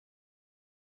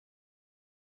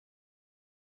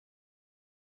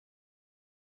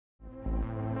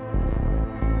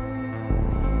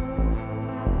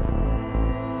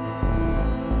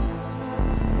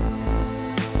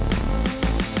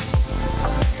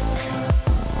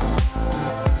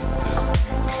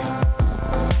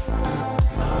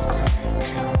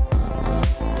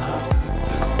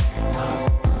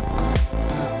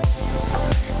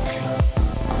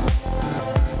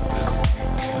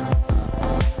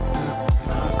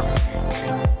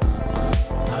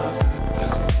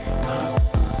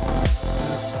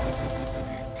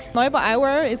NEUBAU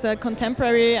Eyewear is a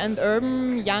contemporary and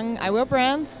urban young eyewear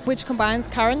brand which combines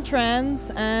current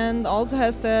trends and also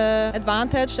has the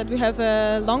advantage that we have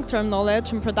a long-term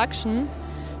knowledge in production.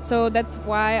 So that's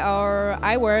why our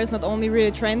eyewear is not only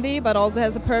really trendy but also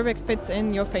has a perfect fit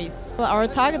in your face. Our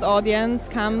target audience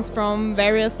comes from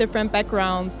various different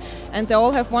backgrounds and they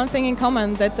all have one thing in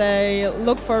common, that they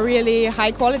look for really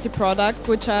high quality products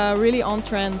which are really on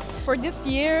trend. For this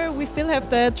year we still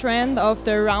have the trend of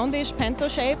the roundish panto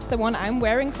shapes, the one I'm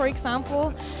wearing for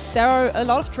example. There are a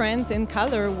lot of trends in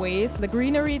colorways. The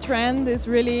greenery trend is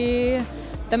really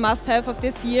the must-have of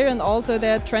this year, and also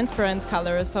the transparent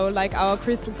colors, so like our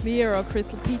crystal clear or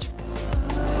crystal peach.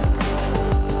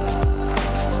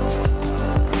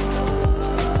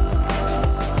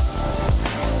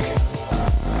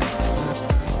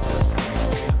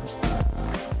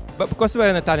 But because we're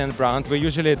an Italian brand, we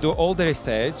usually do all the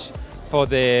research for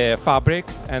the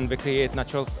fabrics and we create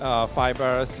natural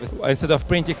fibers. Instead of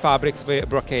printing fabrics, we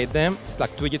brocade them. It's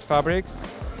like tweeted fabrics.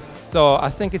 So I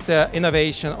think it's an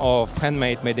innovation of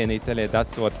handmade made in Italy.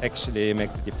 That's what actually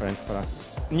makes the difference for us.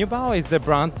 NEUBAU is the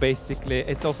brand basically.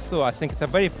 It's also, I think it's a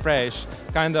very fresh,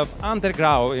 kind of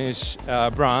underground-ish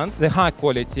brand. The high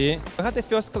quality. We had the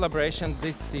first collaboration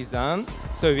this season,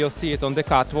 so we'll see it on the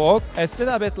catwalk. It's a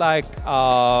little bit like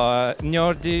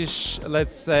nerdish,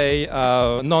 let's say,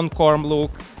 non-corm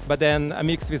look, but then a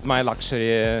mix with my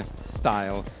luxury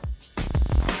style.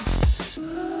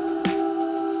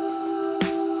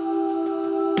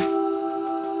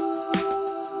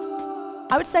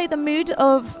 I would say the mood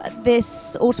of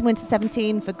this autumn-winter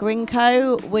 17 for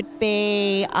GRINKO would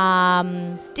be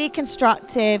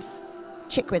deconstructive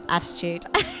chick with attitude.